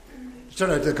Turn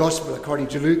out the Gospel according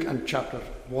to Luke and chapter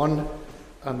 1,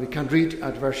 and we can read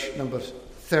at verse number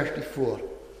 34.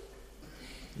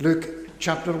 Luke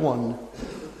chapter 1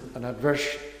 and at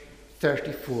verse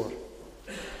 34.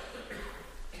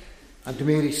 And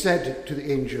Mary said to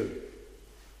the angel,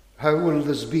 "How will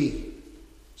this be,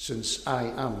 since I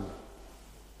am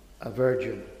a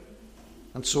virgin?"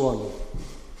 And so on.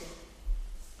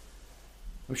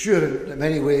 I'm sure in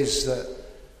many ways the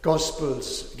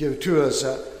Gospels give to us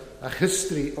a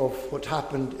history of what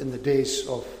happened in the days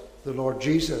of the Lord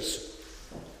Jesus.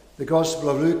 The Gospel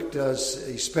of Luke does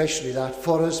especially that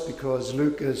for us, because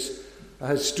Luke is a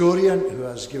historian who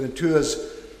has given to us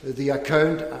the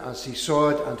account as he saw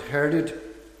it and heard it,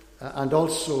 and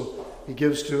also he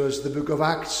gives to us the book of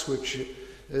Acts, which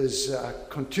is a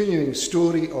continuing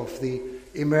story of the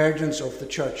emergence of the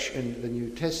church in the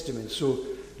New Testament. So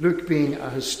Luke, being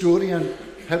a historian,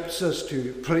 helps us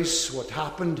to trace what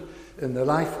happened in the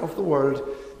life of the world,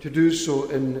 to do so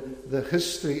in the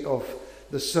history of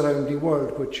the surrounding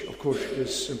world, which of course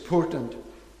is important.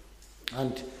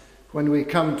 And when we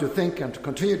come to think and to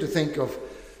continue to think of,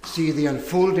 see the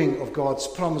unfolding of God's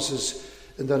promises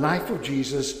in the life of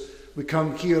Jesus, we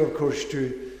come here, of course,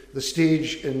 to the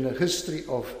stage in the history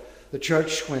of the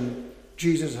church when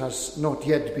Jesus has not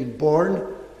yet been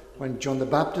born, when John the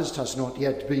Baptist has not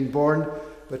yet been born,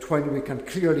 but when we can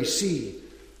clearly see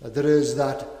that there is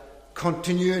that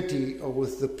continuity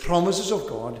with the promises of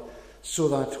God, so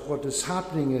that what is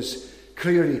happening is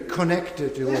clearly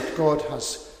connected to what God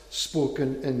has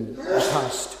spoken in the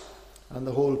past. And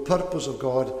the whole purpose of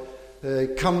God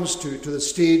comes to the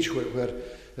stage where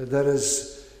there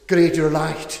is greater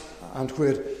light and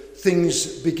where things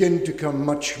begin to come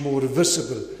much more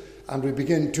visible, and we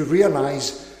begin to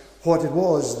realize what it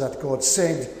was that God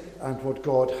said and what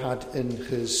God had in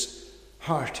his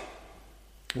heart.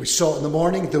 We saw in the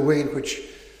morning the way in which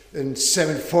in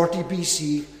 740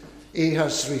 BC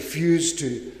Ahaz refused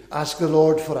to ask the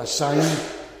Lord for a sign,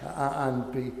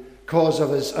 and because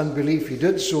of his unbelief he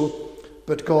did so,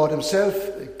 but God himself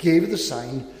gave the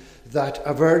sign that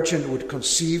a virgin would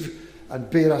conceive and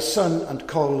bear a son and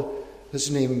call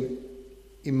his name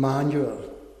Emmanuel.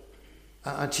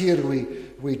 And here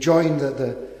we join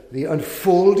the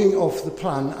unfolding of the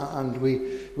plan, and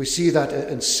we see that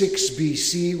in 6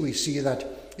 BC we see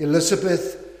that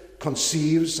Elizabeth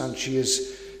conceives, and she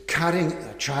is carrying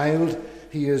a child.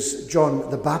 He is John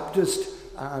the Baptist,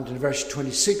 and in verse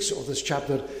 26 of this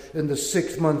chapter, in the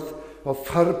 6th month of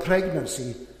her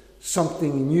pregnancy,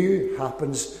 something new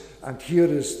happens, and here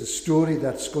is the story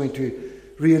that's going to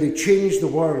really change the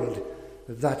world,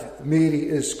 that Mary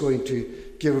is going to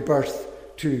give birth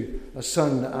to a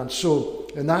son. And so,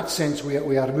 in that sense,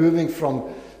 we are moving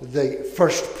from the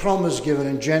first promise given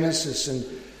in Genesis in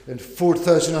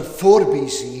 4004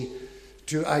 BC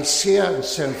to Isaiah in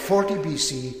 740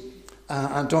 BC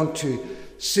and on to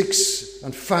 6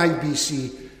 and 5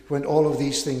 BC, when all of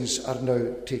these things are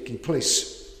now taking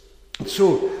place. And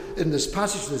so, in this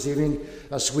passage this evening,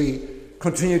 as we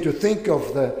continue to think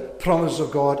of the promise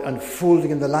of God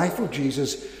unfolding in the life of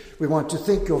Jesus, we want to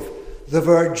think of the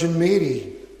Virgin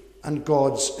Mary and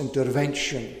God's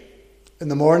intervention. In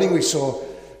the morning we saw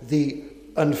the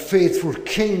unfaithful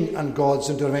king and God's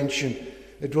intervention.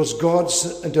 It was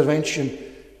God's intervention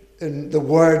in the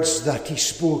words that he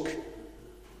spoke.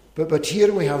 But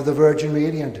here we have the Virgin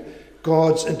Mary and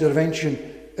God's intervention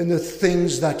in the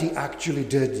things that he actually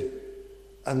did.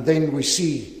 And then we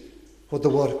see what the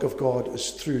work of God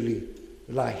is truly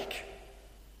like.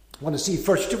 I want to see,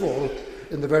 first of all,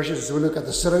 in the verses, as we look at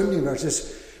the surrounding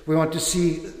verses, we want to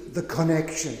see the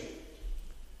connection.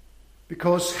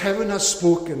 Because heaven has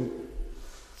spoken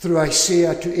through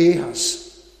Isaiah to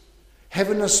Ahaz.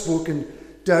 Heaven has spoken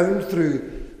down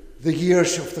through the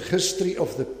years of the history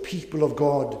of the people of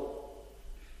God.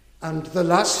 And the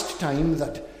last time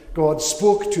that God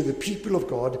spoke to the people of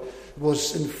God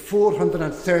was in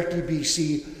 430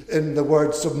 BC in the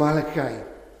words of Malachi.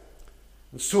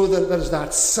 And so there's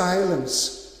that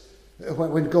silence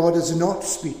when God is not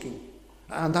speaking.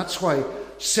 And that's why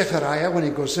Zechariah, when he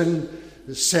goes in,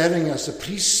 serving as a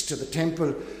priest to the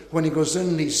temple, when he goes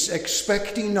in, he's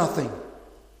expecting nothing.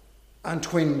 And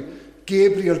when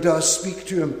Gabriel does speak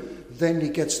to him, then he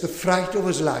gets the fright of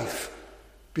his life,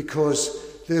 because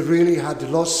they really had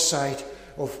lost sight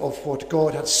of what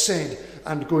God had said,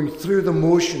 and going through the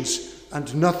motions,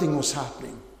 and nothing was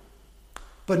happening.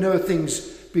 But now things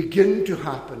begin to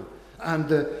happen, and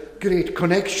the great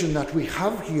connection that we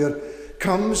have here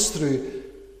comes through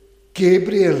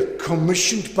Gabriel,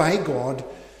 commissioned by God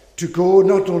to go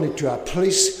not only to a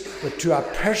place but to a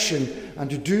person, and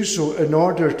to do so in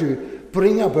order to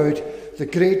bring about the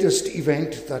greatest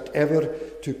event that ever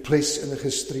took place in the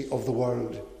history of the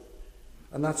world.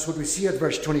 And that's what we see at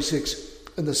verse 26.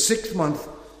 In the 6th month,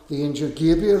 the angel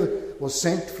Gabriel was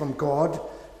sent from God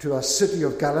to a city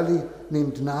of Galilee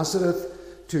named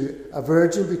Nazareth, to a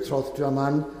virgin betrothed to a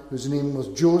man whose name was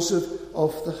Joseph,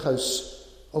 of the house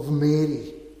of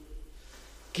Mary.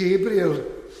 Gabriel,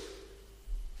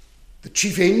 the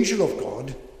chief angel of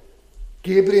God,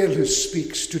 Gabriel who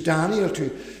speaks to Daniel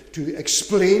to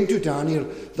explain to Daniel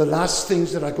the last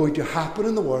things that are going to happen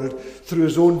in the world through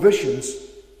his own visions.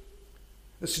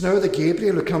 It's now the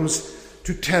Gabriel who comes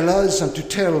to tell us and to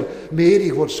tell Mary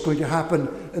what's going to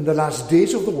happen in the last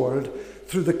days of the world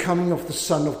through the coming of the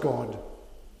Son of God.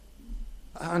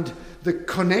 And the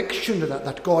connection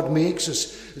that God makes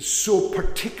is so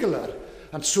particular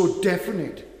and so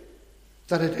definite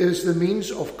that it is the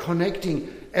means of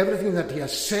connecting everything that he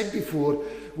has said before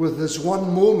with this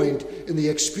one moment in the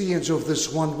experience of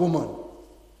this one woman.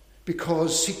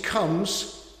 Because he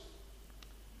comes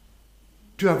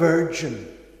to a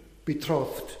virgin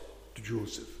betrothed to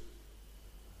Joseph.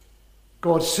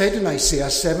 God said in Isaiah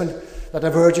 7 that a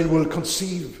virgin will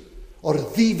conceive, or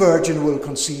the virgin will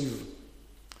conceive.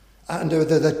 And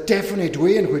the definite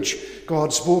way in which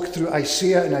God spoke through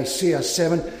Isaiah in Isaiah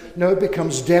 7 now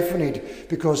becomes definite,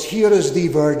 because here is the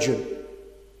virgin,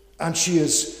 and she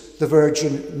is the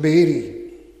Virgin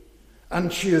Mary,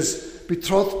 and she is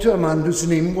betrothed to a man whose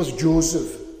name was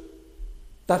Joseph.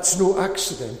 That's no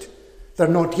accident. They're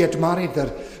not yet married.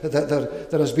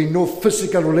 There has been no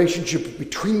physical relationship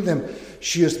between them.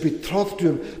 She is betrothed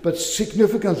to him, but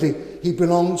significantly, he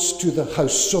belongs to the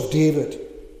house of David.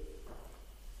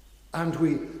 And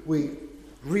we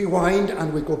rewind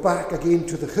and we go back again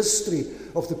to the history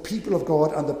of the people of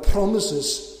God and the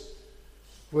promises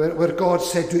where God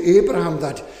said to Abraham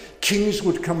that kings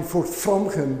would come forth from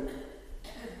him,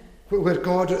 where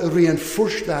God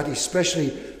reinforced that, especially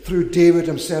through David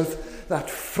himself, that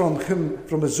from him,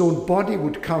 from his own body,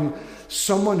 would come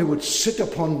someone who would sit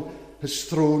upon his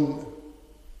throne.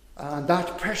 And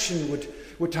that person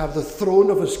would have the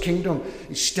throne of his kingdom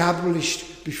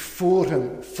established before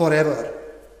him forever.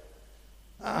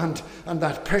 And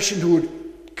that person who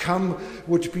would come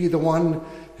would be the one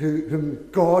whom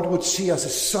God would see as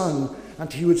his son,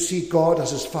 and he would see God as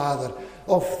his father,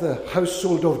 of the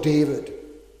household of David.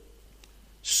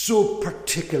 So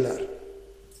particular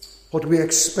what we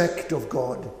expect of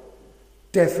God.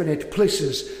 Definite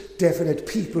places, definite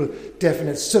people,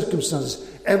 definite circumstances.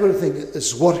 Everything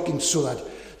is working so that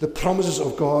the promises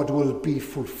of God will be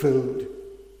fulfilled.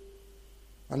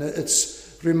 And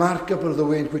it's remarkable the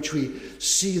way in which we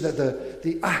see that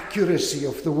the accuracy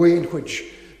of the way in which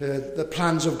the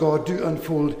plans of God do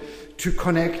unfold to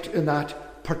connect in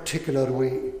that particular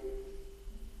way.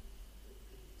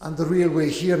 And the real way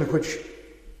here in which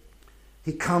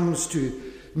he comes to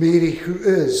Mary, who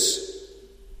is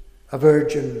a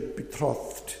virgin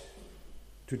betrothed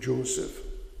to Joseph.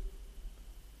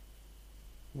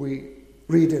 We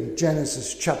read in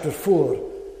Genesis chapter 4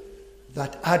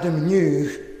 that Adam knew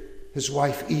his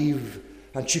wife Eve,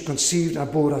 and she conceived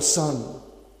and bore a son,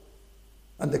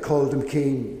 and they called him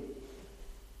Cain.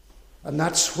 And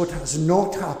that's what has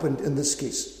not happened in this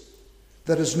case.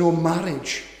 There is no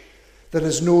marriage. There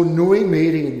is no knowing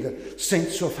Mary in the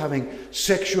sense of having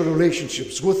sexual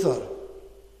relationships with her.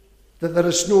 That there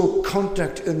is no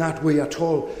contact in that way at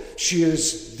all. She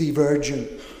is the virgin.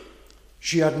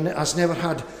 She has never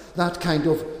had that kind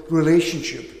of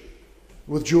relationship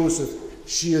with Joseph.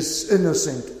 She is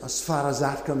innocent as far as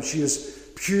that comes. She is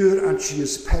pure and she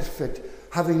is perfect,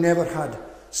 having never had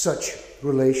such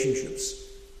relationships.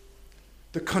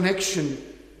 The connection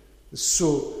is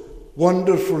so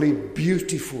wonderfully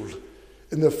beautiful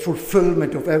in the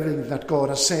fulfillment of everything that God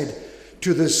has said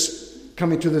to this,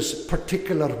 coming to this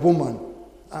particular woman.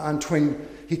 And when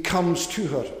he comes to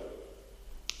her,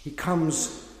 he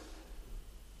comes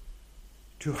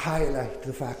to highlight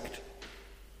the fact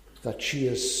that she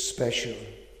is special.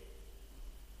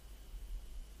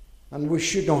 And we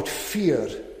should not fear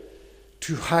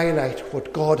to highlight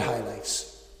what God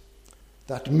highlights.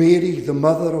 That Mary, the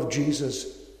mother of Jesus,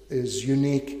 is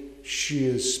unique. She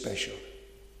is special.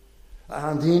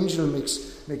 And the angel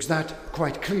makes that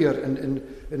quite clear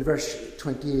in verse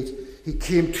 28. He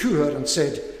came to her and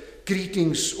said,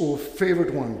 "Greetings, O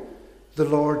favoured one, the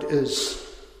Lord is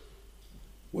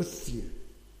with you."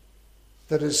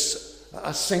 There is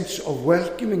a sense of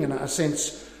welcoming and a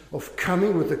sense of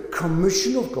coming with the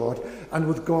commission of God and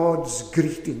with God's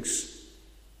greetings.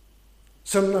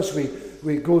 Sometimes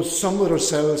we go somewhere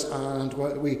ourselves and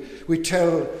we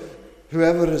tell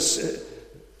whoever is,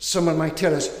 someone might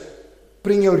tell us,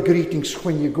 "Bring your greetings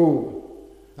when you go."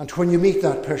 And when you meet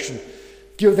that person,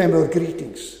 give them our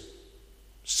greetings.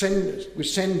 We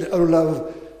send our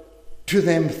love to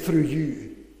them through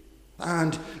you.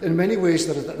 And in many ways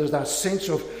there's that sense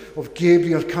of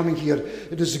Gabriel coming here.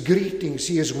 It is greetings.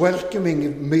 He is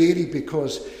welcoming Mary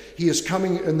because he is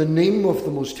coming in the name of the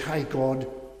Most High God.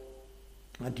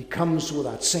 And he comes with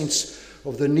that sense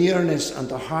of the nearness and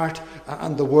the heart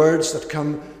and the words that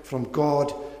come from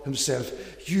God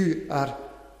himself. You are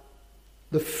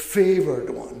the favoured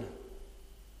one.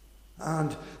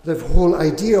 And the whole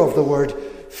idea of the word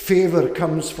favour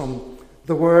comes from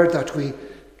the word that we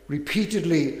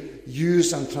repeatedly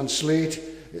use and translate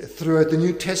throughout the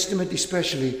New Testament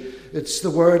especially. It's the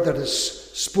word that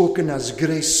is spoken as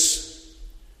grace.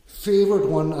 Favoured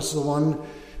one as the one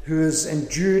who is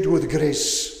endued with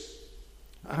grace.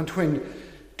 And when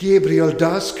Gabriel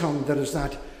does come, there is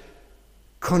that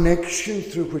connection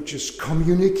through which is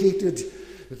communicated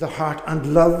the heart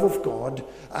and love of God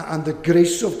and the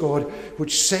grace of God,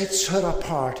 which sets her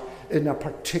apart in a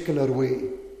particular way.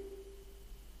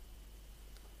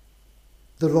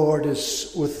 The Lord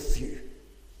is with you.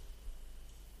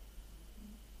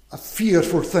 A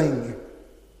fearful thing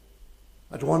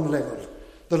at one level.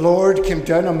 The Lord came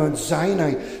down on Mount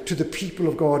Sinai to the people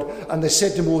of God, and they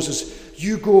said to Moses,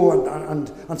 you go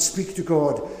and speak to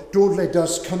God. Don't let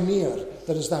us come near.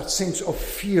 There is that sense of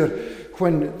fear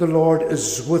when the Lord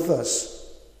is with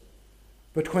us.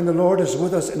 But when the Lord is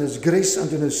with us in his grace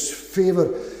and in his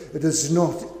favour, it is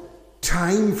not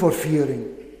time for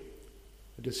fearing.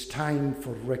 It is time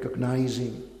for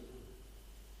recognizing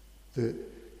the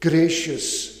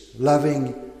gracious,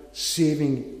 loving,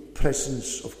 saving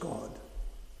presence of God.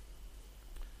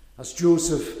 As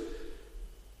Joseph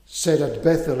said at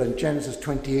Bethel in Genesis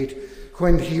 28,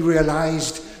 when he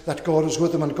realized that God was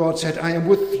with him, and God said, I am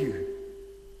with you.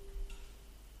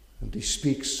 And he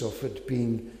speaks of it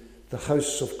being the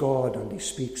house of God, and he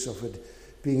speaks of it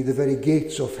being the very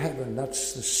gates of heaven.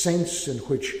 That's the sense in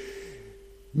which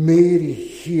Mary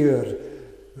here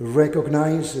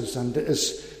recognizes and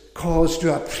is caused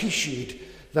to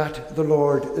appreciate that the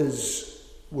Lord is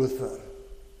with her.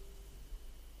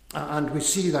 And we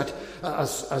see that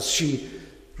as she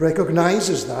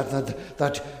recognizes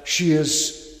that she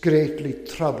is greatly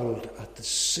troubled at the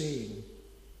same.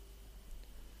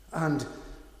 And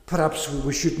perhaps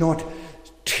we should not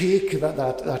take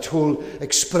that whole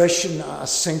expression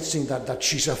as sensing that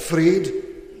she's afraid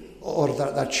or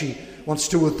that she wants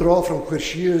to withdraw from where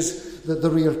she is. The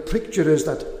real picture is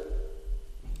that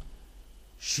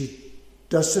she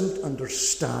doesn't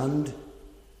understand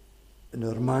in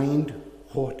her mind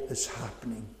what is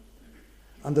happening.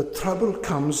 And the trouble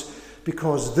comes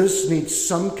because this needs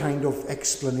some kind of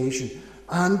explanation.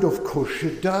 And of course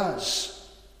it does.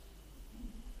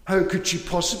 How could she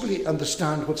possibly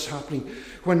understand what's happening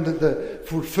when the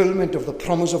fulfillment of the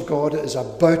promise of God is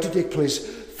about to take place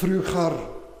through her?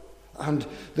 And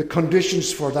the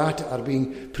conditions for that are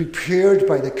being prepared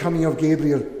by the coming of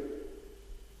Gabriel.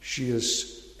 She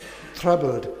is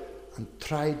troubled and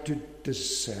tried to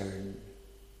discern.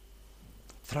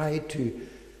 Tried to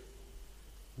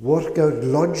work out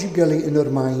logically in her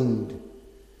mind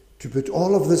to put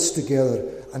all of this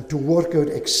together and to work out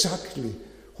exactly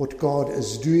what God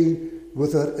is doing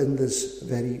with her in this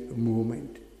very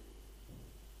moment.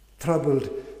 Troubled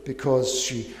because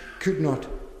she could not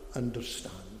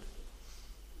understand.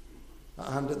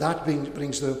 And that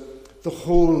brings the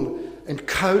whole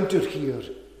encounter here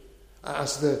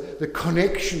as the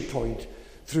connection point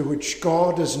through which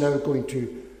God is now going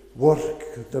to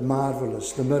work the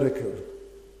marvelous, the miracle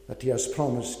that he has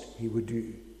promised he would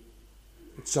do.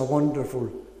 It's a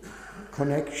wonderful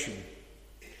connection.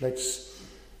 Let's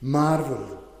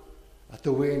marvel at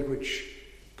the way in which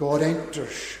God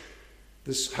enters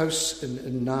this house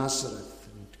in Nazareth,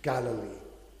 in Galilee.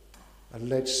 And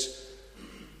let's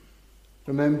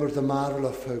remember the marvel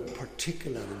of how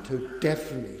particular and how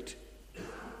definite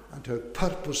and how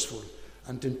purposeful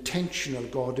and intentional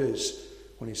God is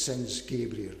when he sends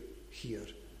Gabriel here.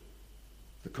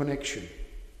 The connection.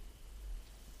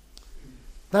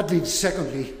 That leads,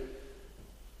 secondly,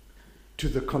 to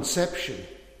the conception.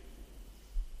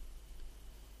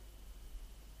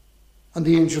 And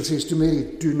the angel says to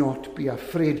Mary, do not be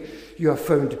afraid. You have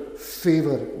found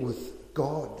favour with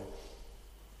God.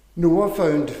 Noah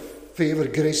found favour,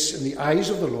 grace in the eyes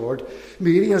of the Lord.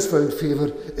 Mary has found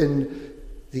favour in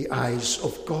the eyes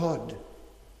of God.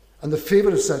 And the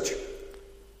favour is such,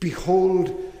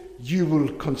 behold, you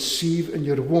will conceive in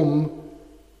your womb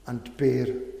and bear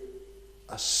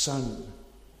a son.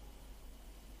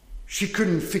 She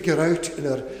couldn't figure out in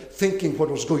her thinking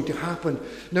what was going to happen.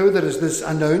 Now there is this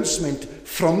announcement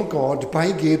from God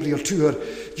by Gabriel to her,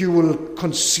 you will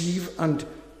conceive and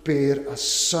bear a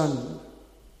son.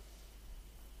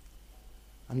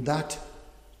 And that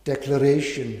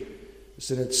declaration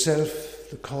is in itself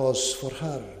the cause for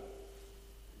her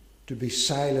to be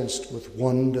silenced with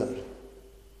wonder.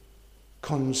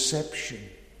 Conception.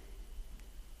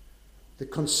 The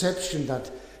conception that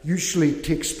usually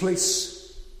takes place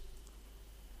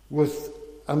with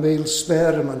a male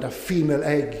sperm and a female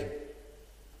egg,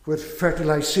 where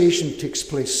fertilization takes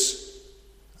place,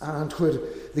 and where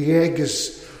the egg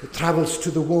travels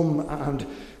to the womb, and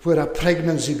where a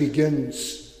pregnancy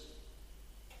begins.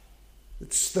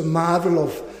 It's the marvel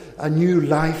of a new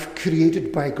life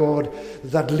created by God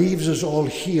that leaves us all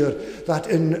here, that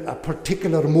in a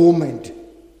particular moment,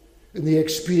 in the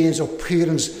experience of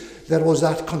parents, there was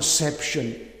that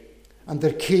conception. And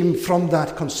there came from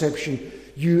that conception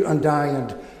you and I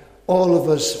and all of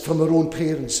us from our own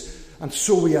parents. And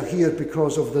so we are here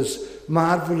because of this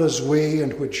marvellous way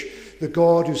in which the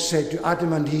God who said to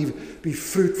Adam and Eve, be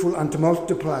fruitful and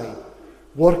multiply,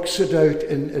 works it out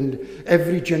in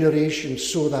every generation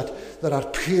so that there are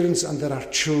parents and there are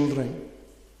children.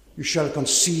 You shall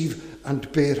conceive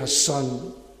and bear a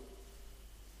son.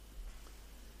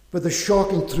 But the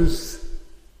shocking truth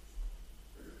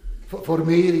for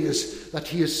Mary is that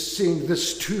he is saying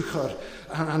this to her,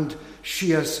 and she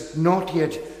has not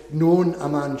yet known a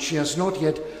man. She has not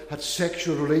yet had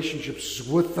sexual relationships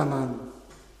with a man.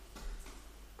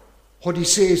 What he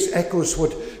says echoes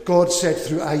what God said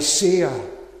through Isaiah.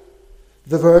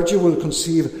 The virgin will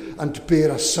conceive and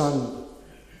bear a son.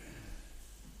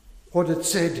 What it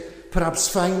said perhaps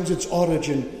finds its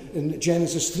origin in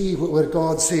Genesis 3, where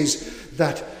God says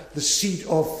that the seed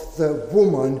of the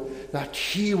woman, that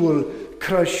he will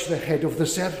crush the head of the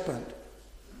serpent.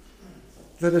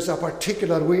 There is a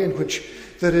particular way in which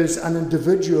there is an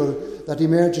individual that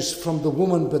emerges from the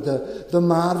woman, but the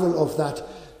marvel of that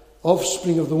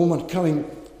offspring of the woman coming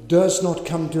does not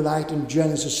come to light in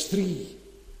Genesis 3.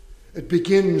 It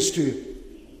begins to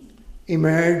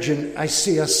emerge in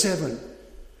Isaiah 7.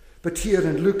 But here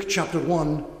in Luke chapter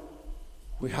 1,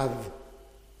 we have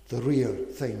the real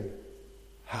thing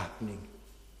happening.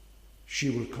 She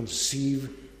will conceive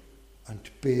and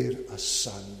bear a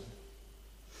son.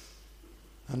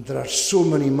 And there are so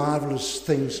many marvelous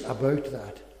things about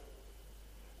that.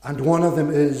 And one of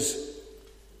them is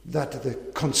that the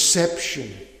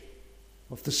conception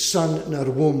of the son in her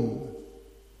womb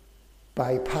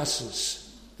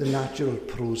bypasses the natural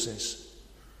process.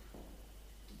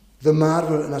 The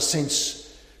marvel, in a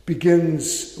sense,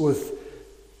 begins with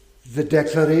the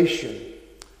declaration,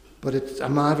 but it's a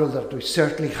marvel that we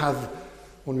certainly have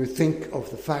when we think of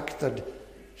the fact that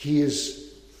he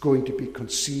is going to be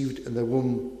conceived in the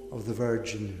womb of the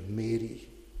Virgin Mary.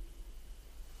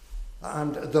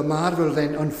 And the marvel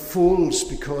then unfolds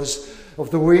because of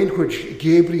the way in which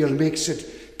Gabriel makes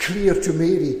it clear to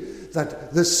Mary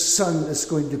that this son is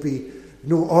going to be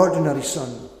no ordinary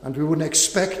son. And we wouldn't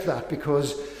expect that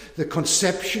because the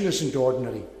conception isn't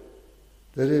ordinary.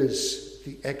 There is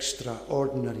the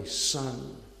extraordinary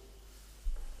Son.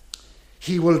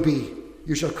 He will be,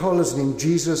 you shall call his name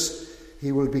Jesus.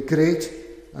 He will be great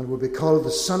and will be called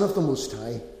the Son of the Most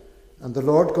High. And the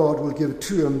Lord God will give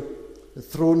to him the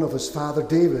throne of his father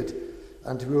David,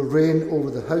 and he will reign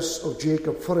over the house of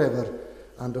Jacob forever,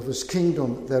 and of his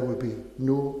kingdom there will be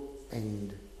no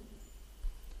end.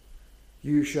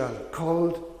 You shall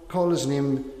call his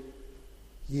name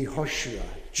Yehoshua,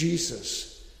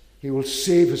 Jesus. He will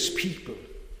save his people.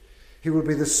 He will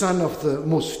be the Son of the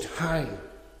Most High.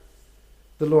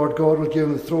 The Lord God will give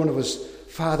him the throne of his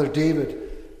father David.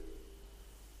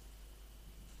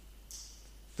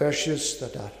 Verses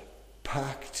that are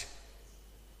packed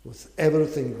with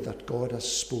everything that God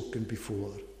has spoken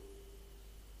before.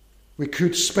 We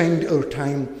could spend our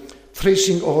time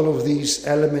tracing all of these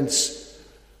elements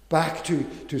back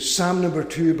to Psalm number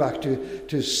 2, back to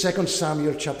 2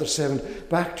 Samuel chapter 7,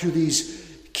 back to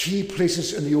these key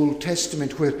places in the Old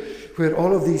Testament where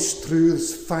all of these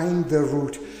truths find their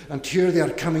root, and here they are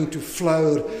coming to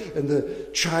flower in the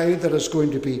child that is going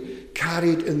to be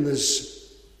carried in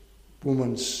this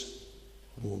woman's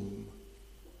womb.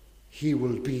 He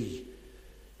will reign,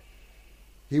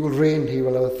 he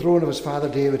will have a throne of his father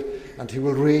David, and he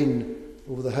will reign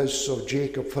over the house of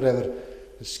Jacob forever.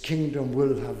 His kingdom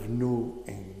will have no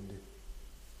end.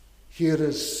 Here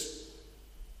is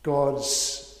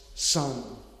God's Son.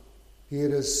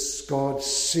 Here is God's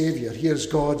Saviour. Here is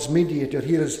God's Mediator.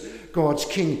 Here is God's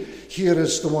King. Here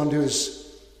is the one who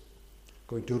is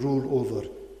going to rule over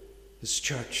his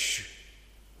church.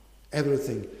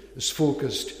 Everything is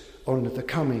focused on the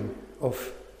coming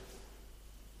of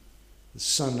the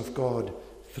Son of God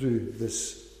through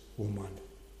this woman.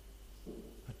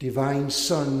 A divine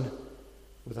Son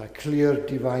with a clear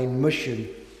divine mission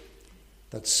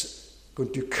that's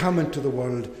going to come into the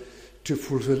world to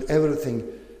fulfill everything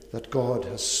that God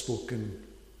has spoken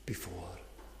before.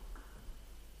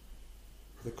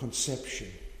 The conception.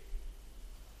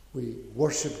 We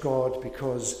worship God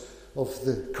because of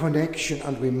the connection,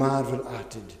 and we marvel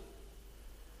at it.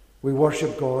 We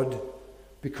worship God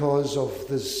because of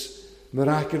this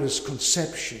miraculous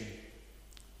conception,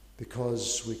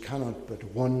 because we cannot but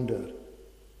wonder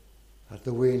at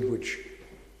the way in which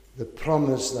the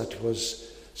promise that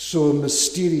was so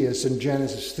mysterious in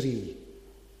Genesis 3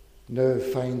 now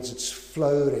finds its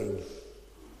flowering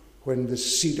when the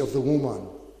seed of the woman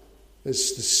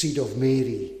is the seed of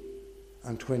Mary,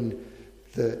 and when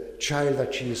the child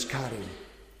that she is carrying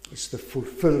is the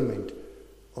fulfillment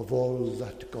of all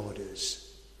that God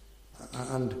is.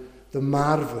 And the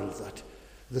marvel that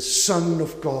the Son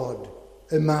of God,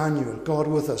 Emmanuel, God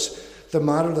with us, the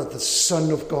marvel that the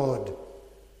Son of God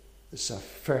is a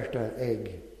fertile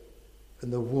egg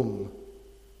in the womb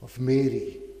of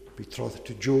Mary, betrothed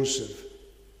to Joseph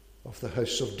of the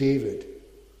house of David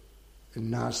in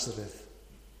Nazareth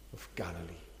of Galilee.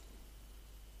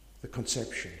 The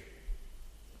conception.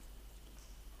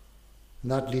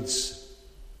 And that leads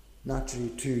naturally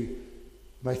to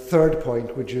my third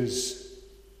point, which is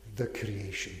the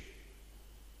creation.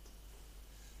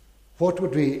 What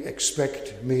would we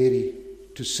expect Mary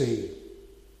to say?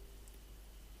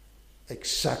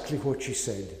 Exactly what she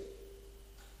said.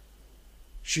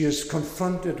 She is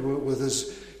confronted with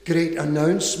this great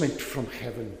announcement from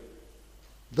heaven,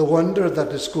 the wonder that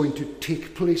is going to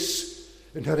take place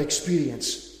in her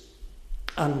experience.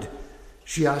 And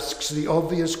she asks the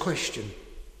obvious question,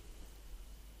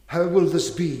 how will this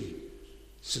be,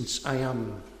 since I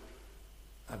am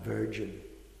a virgin?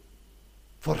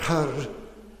 For her,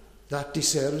 that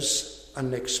deserves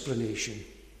an explanation.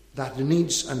 That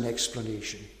needs an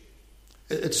explanation.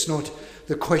 It's not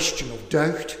the question of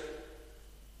doubt.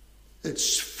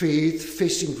 It's faith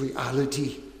facing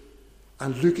reality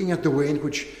and looking at the way in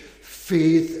which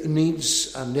faith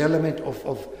needs an element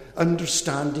of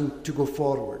understanding to go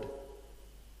forward.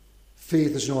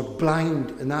 Faith is not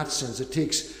blind in that sense. It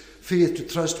takes faith to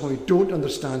trust when we don't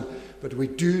understand, but we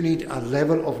do need a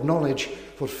level of knowledge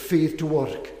for faith to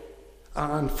work.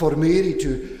 And for Mary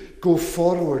to go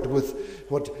forward with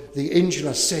what the angel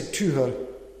has said to her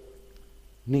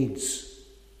needs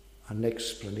an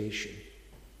explanation.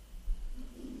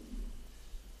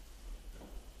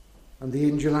 And the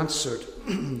angel answered,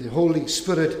 the Holy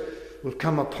Spirit will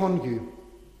come upon you,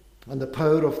 and the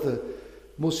power of the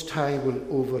Most High will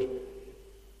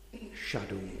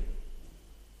overshadow you.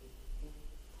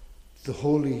 The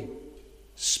Holy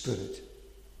Spirit,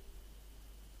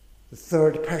 the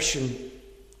third person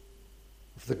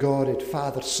of the Godhead,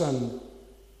 Father, Son,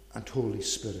 and Holy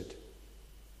Spirit.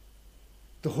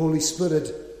 The Holy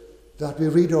Spirit that we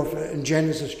read of in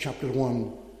Genesis chapter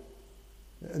 1,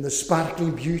 in the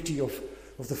sparkling beauty of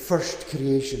the first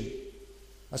creation,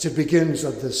 as it begins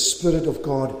that the Spirit of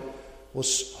God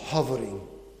was hovering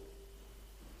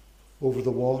over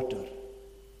the water,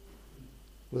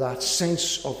 with that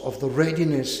sense of the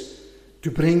readiness to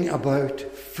bring about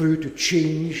fruit, to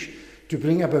change, to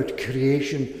bring about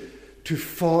creation, to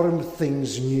form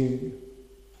things new.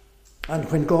 And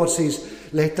when God says,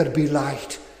 let there be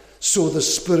light, so the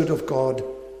Spirit of God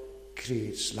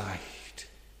creates light.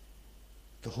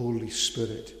 The Holy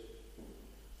Spirit,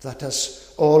 that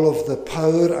has all of the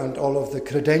power and all of the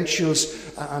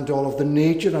credentials and all of the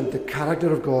nature and the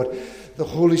character of God. The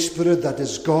Holy Spirit that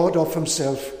is God of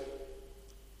himself,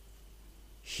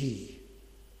 he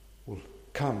will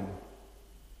come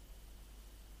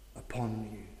upon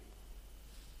you.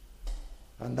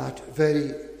 And that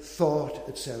very thought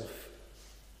itself,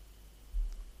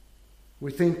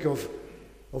 we think of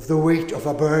the weight of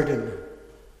a burden,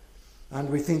 and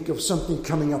we think of something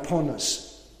coming upon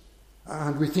us,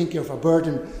 and we think of a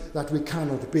burden that we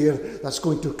cannot bear, that's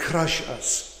going to crush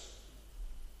us.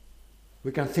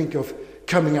 We can think of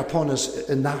coming upon us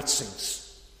in that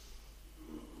sense.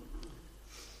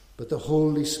 But the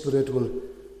Holy Spirit will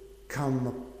come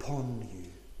upon you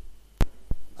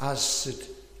as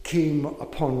it came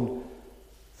upon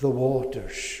the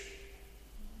waters.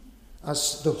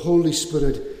 As the Holy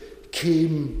Spirit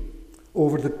came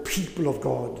over the people of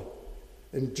God.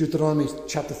 In Deuteronomy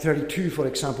chapter 32, for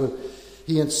example,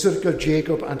 he encircled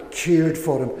Jacob and cared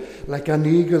for him like an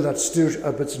eagle that stirs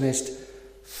up its nest,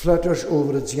 flutters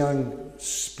over its young,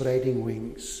 spreading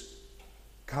wings.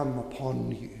 Come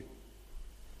upon you,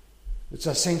 It's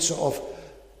a sense of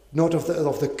not of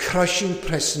the crushing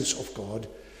presence of God,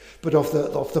 but of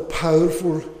the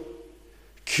powerful,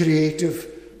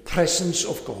 creative presence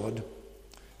of God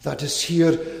that is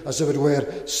here, as it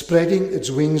were, spreading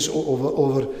its wings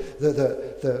over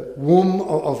the womb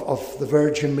of the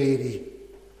Virgin Mary,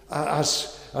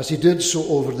 as he did so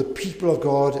over the people of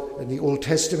God in the Old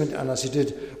Testament, and as he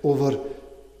did over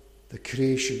the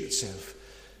creation itself.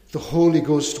 The Holy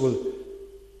Ghost will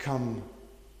come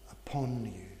upon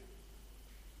you.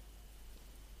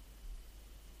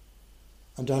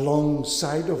 And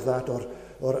alongside of that,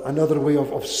 or another way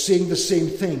of saying the same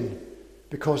thing,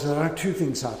 because there are two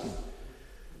things happening.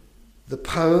 The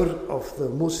power of the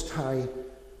Most High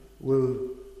will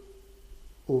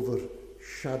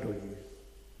overshadow you.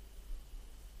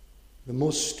 The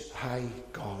Most High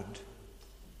God.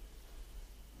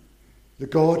 The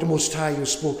God Most High who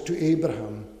spoke to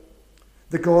Abraham.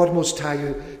 The God Most High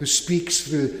who speaks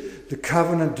through the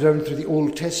covenant down through the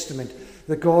Old Testament.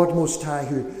 The God Most High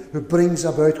who brings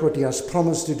about what he has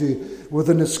promised to do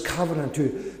within his covenant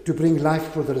to bring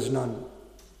life where there is none.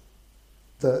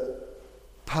 The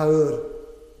power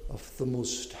of the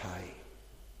Most High.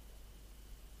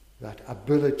 That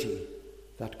ability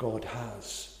that God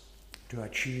has to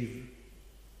achieve.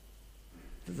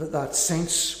 That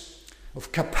sense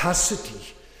of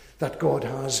capacity that God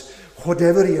has.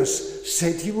 Whatever he has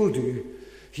said he will do,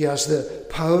 he has the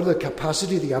power, the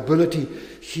capacity, the ability.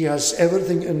 He has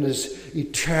everything in his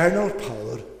eternal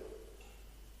power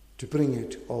to bring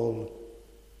it all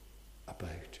about.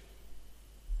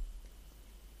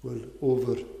 Will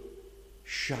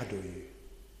overshadow you.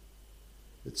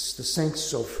 It's the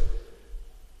sense of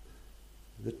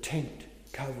the tent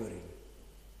covering.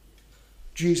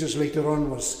 Jesus later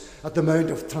on was at the Mount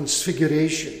of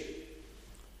Transfiguration,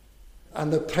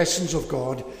 and the presence of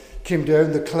God came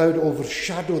down, the cloud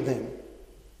overshadowed them.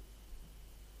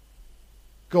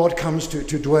 God comes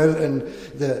to dwell in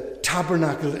the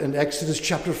tabernacle in Exodus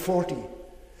chapter 40.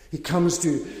 He comes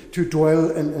to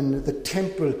dwell in the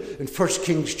temple in 1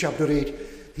 Kings chapter 8.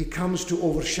 He comes to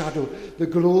overshadow. The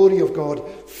glory of God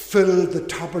filled the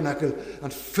tabernacle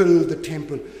and filled the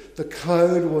temple. The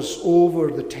cloud was over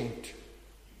the tent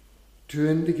to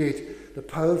indicate the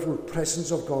powerful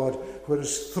presence of God where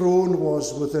his throne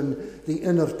was within the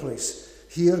inner place.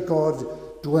 Here God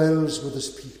dwells with his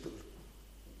people.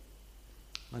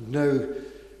 And now,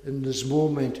 in this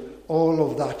moment, all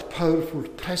of that powerful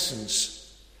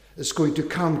presence is going to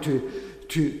come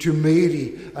to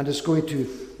Mary and is going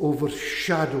to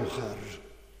overshadow her.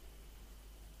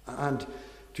 And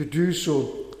to do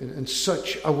so in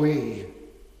such a way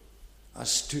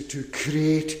as to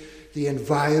create the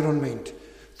environment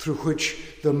through which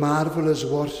the marvelous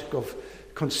work of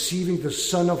conceiving the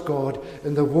Son of God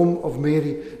in the womb of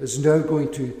Mary is now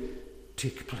going to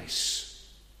take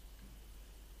place.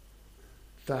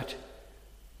 That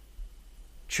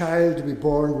child to be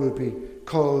born will be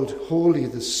called Holy,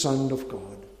 the Son of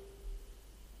God.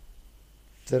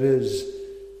 There is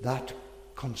that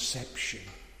conception.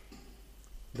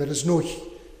 There is no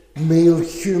male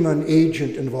human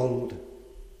agent involved.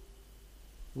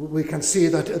 We can say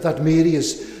that Mary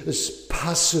is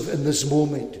passive in this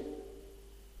moment.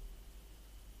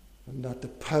 And that the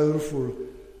powerful,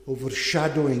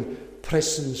 overshadowing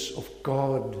presence of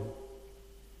God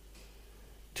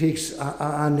takes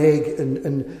an egg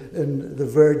in the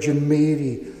Virgin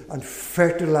Mary and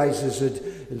fertilizes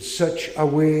it in such a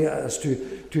way as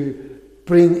to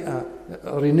bring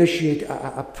or initiate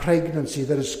a pregnancy.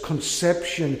 There is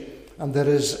conception and there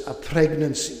is a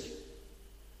pregnancy.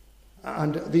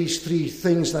 And these three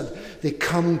things that they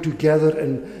come together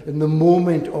in the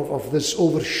moment of this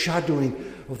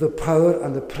overshadowing of the power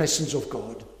and the presence of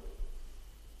God.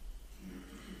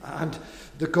 And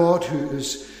the God who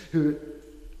is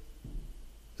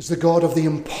the God of the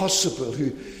impossible,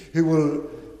 who will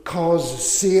cause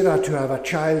Sarah to have a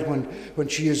child when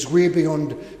she is way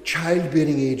beyond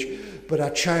childbearing age, but a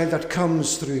child that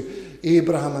comes through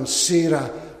Abraham and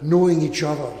Sarah knowing each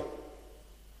other.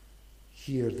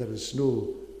 Here there is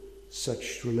no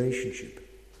such relationship.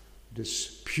 It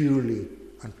is purely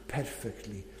and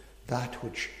perfectly that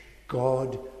which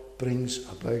God brings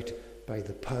about by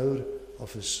the power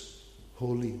of his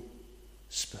Holy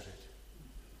Spirit.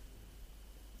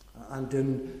 And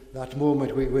in that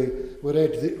moment we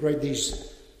read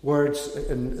these words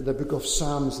in the book of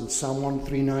Psalms, in Psalm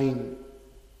 139.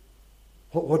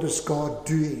 What is God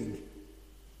doing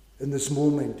in this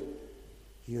moment?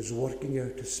 He is working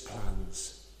out his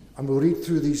plans. And we'll read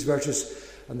through these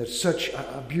verses, and there's such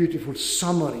a beautiful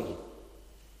summary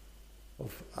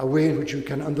of a way in which you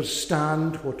can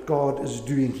understand what God is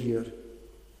doing here.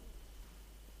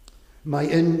 My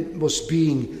inmost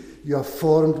being you have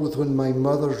formed within my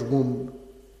mother's womb.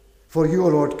 For you, O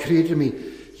Lord, created me.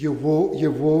 You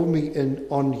wove me in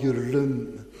on your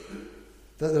loom.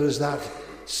 That there is that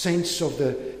sense of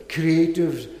the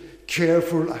creative,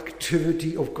 careful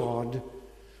activity of God,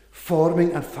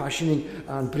 forming and fashioning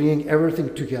and bringing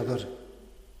everything together.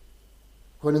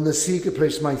 When in the secret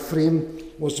place my frame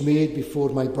was made before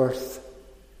my birth,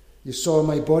 you saw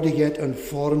my body yet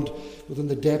unformed within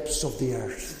the depths of the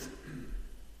earth.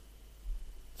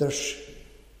 There's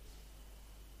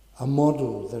a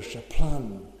model, there's a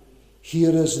plan.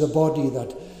 Here is the body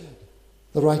that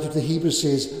the writer of the Hebrews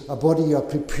says, a body you have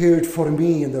prepared for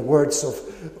me, in the words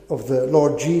of the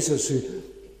Lord Jesus, who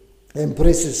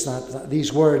embraces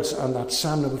these words and that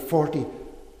Psalm number 40.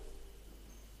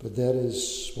 But there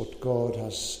is what God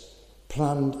has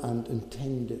planned and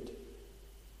intended.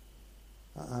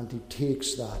 And he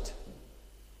takes that.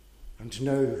 And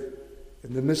now,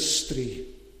 in the mystery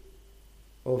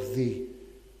of the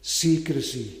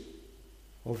secrecy,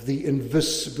 of the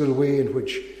invisible way in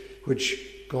which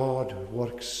God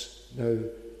works now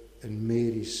in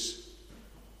Mary's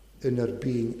inner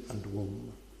being and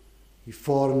womb. He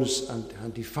forms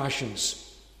and he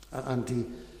fashions, and he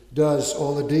does.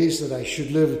 All the days that I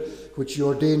should live, which you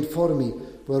ordained for me,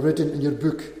 were written in your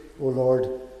book, O Lord,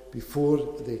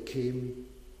 before they came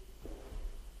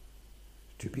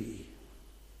to be.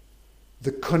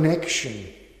 The connection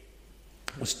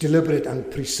was deliberate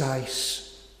and precise.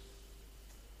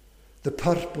 The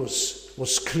purpose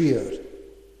was clear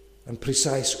and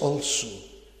precise also.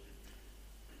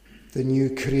 The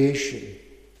new creation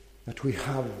that we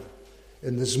have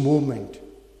in this moment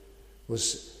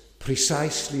was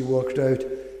precisely worked out.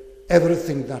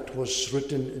 Everything that was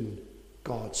written in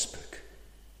God's book,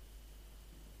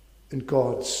 in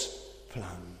God's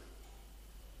plan.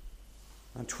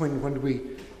 And when we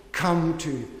come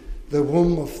to the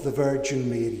womb of the Virgin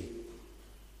Mary,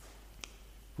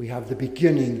 we have the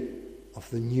beginning of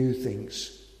the new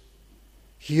things.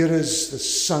 Here is the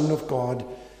Son of God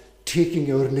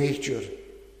taking our nature.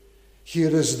 Here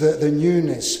is the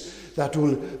newness that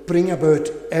will bring about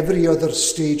every other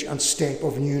stage and step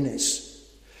of newness.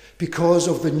 Because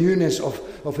of the newness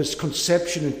of his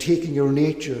conception and taking our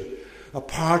nature,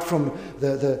 apart from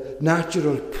the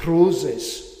natural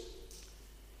process,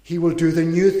 he will do the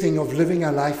new thing of living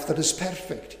a life that is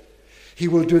perfect. He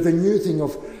will do the new thing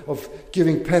of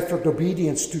giving perfect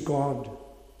obedience to God.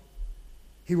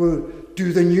 He will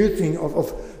do the new thing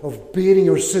of bearing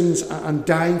our sins and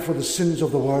dying for the sins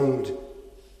of the world.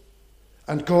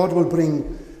 And God will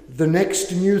bring the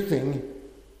next new thing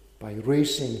by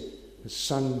raising his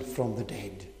Son from the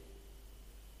dead.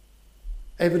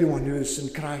 Everyone who is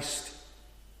in Christ,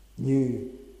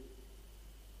 new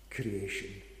creation.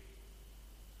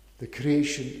 The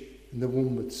creation in the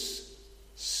womb, its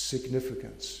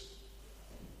significance.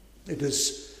 It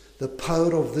is the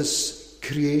power of this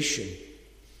creation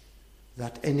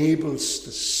that enables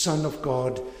the Son of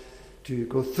God to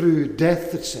go through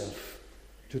death itself,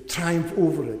 to triumph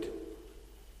over it,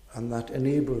 and that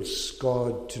enables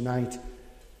God tonight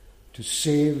to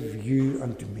save you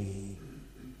and me.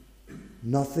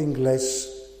 Nothing less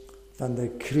than the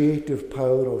creative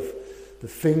power of the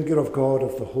finger of God,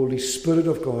 of the Holy Spirit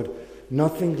of God,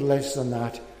 nothing less than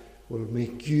that will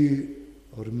make you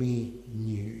or me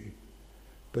new.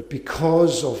 But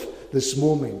because of this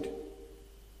moment,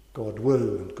 God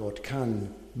will and God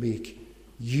can make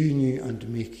you new and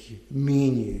make me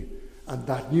new. And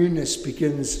that newness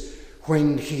begins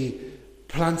when he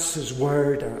plants his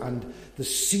word and the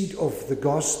seed of the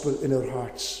gospel in our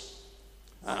hearts.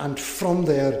 And from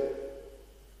there,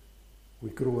 we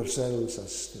grow ourselves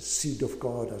as the seed of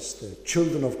God, as the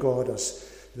children of God, as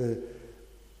the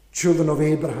children of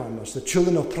Abraham, as the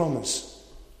children of promise.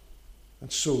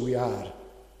 And so we are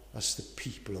as the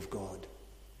people of God,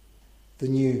 the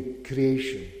new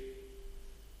creation.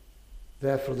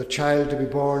 Therefore, the child to be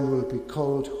born will be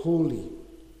called Holy,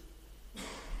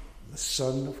 the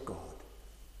Son of God,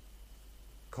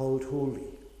 called Holy.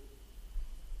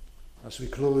 As we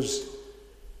close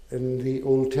in the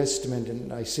Old Testament,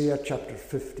 in Isaiah chapter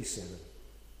 57,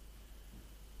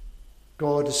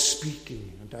 God is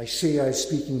speaking, and Isaiah is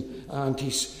speaking, and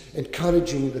he's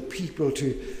encouraging the people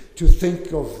to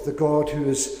think of the God who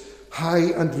is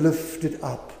high and lifted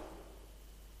up,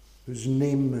 whose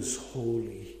name is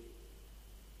holy.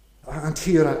 And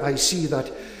here I see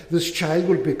that this child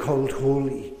will be called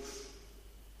Holy.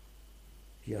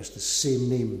 He has the same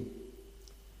name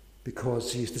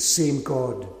because he is the same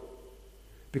God,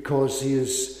 because he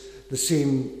is the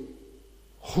same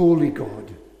holy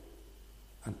God,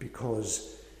 and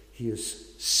because he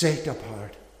is set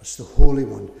apart as the Holy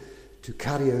One to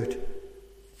carry out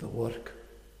the work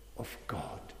of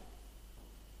God.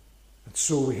 And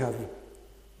so we have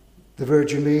the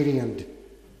Virgin Mary and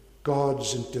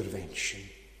God's intervention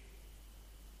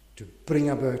to bring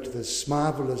about this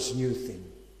marvelous new thing.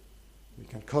 We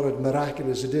can call it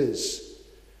miraculous, it is.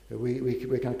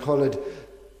 We can call it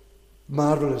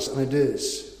marvelous, and it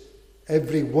is.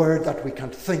 Every word that we can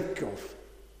think of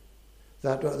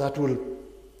that will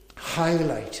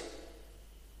highlight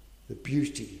the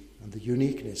beauty and the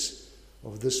uniqueness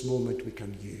of this moment we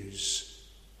can use,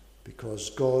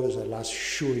 because God is at last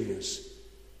showing us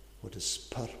what his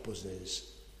purpose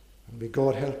is. And may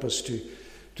God help us to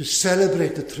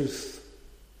celebrate the truth,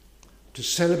 to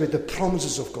celebrate the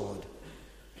promises of God,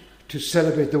 to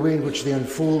celebrate the way in which they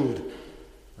unfold,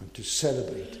 and to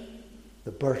celebrate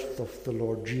the birth of the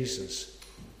Lord Jesus,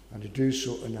 and to do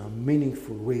so in a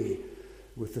meaningful way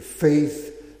with the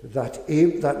faith that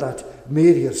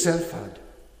Mary herself had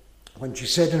when she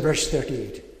said in verse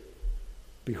 38,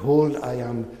 "Behold, I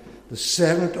am the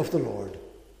servant of the Lord.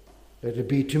 Let it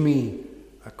be to me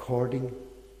according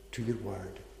to your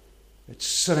word." It's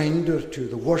surrender to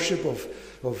the worship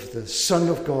of the Son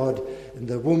of God in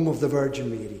the womb of the Virgin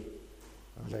Mary.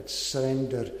 And let's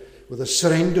surrender with a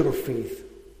surrender of faith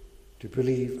to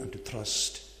believe and to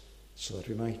trust, so that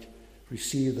we might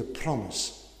receive the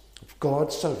promise of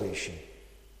God's salvation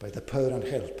by the power and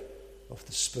help of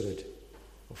the Spirit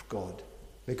of God.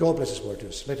 May God bless his word to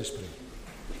us. Let us pray.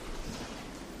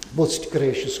 Most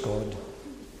gracious God,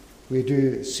 we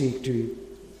do seek to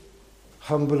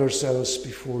humble ourselves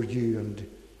before you and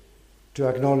to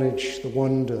acknowledge the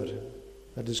wonder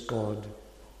that is God,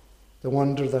 the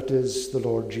wonder that is the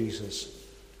Lord Jesus,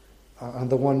 and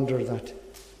the wonder that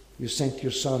you sent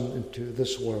your Son into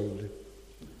this world.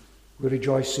 We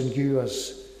rejoice in you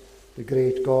as the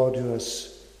great God who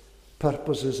has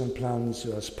purposes and plans,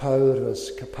 who has power, who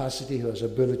has capacity, who has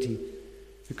ability,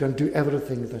 who can do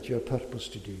everything that you have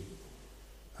purposed to do.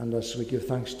 And as we give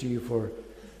thanks to you for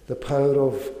the power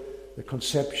of the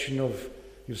conception of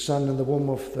your Son in the womb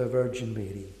of the Virgin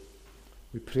Mary,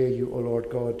 we pray you, O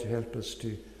Lord God, to help us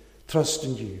to trust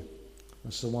in you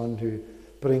as the one who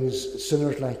brings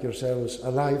sinners like yourselves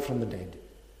alive from the dead,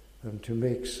 and who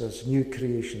makes us new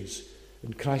creations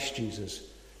in Christ Jesus,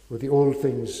 with the old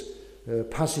things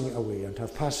passing away and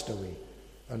have passed away,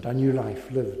 and a new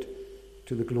life lived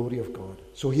to the glory of God.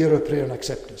 So hear our prayer and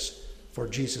accept us, for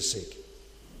Jesus' sake.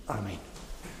 Amen.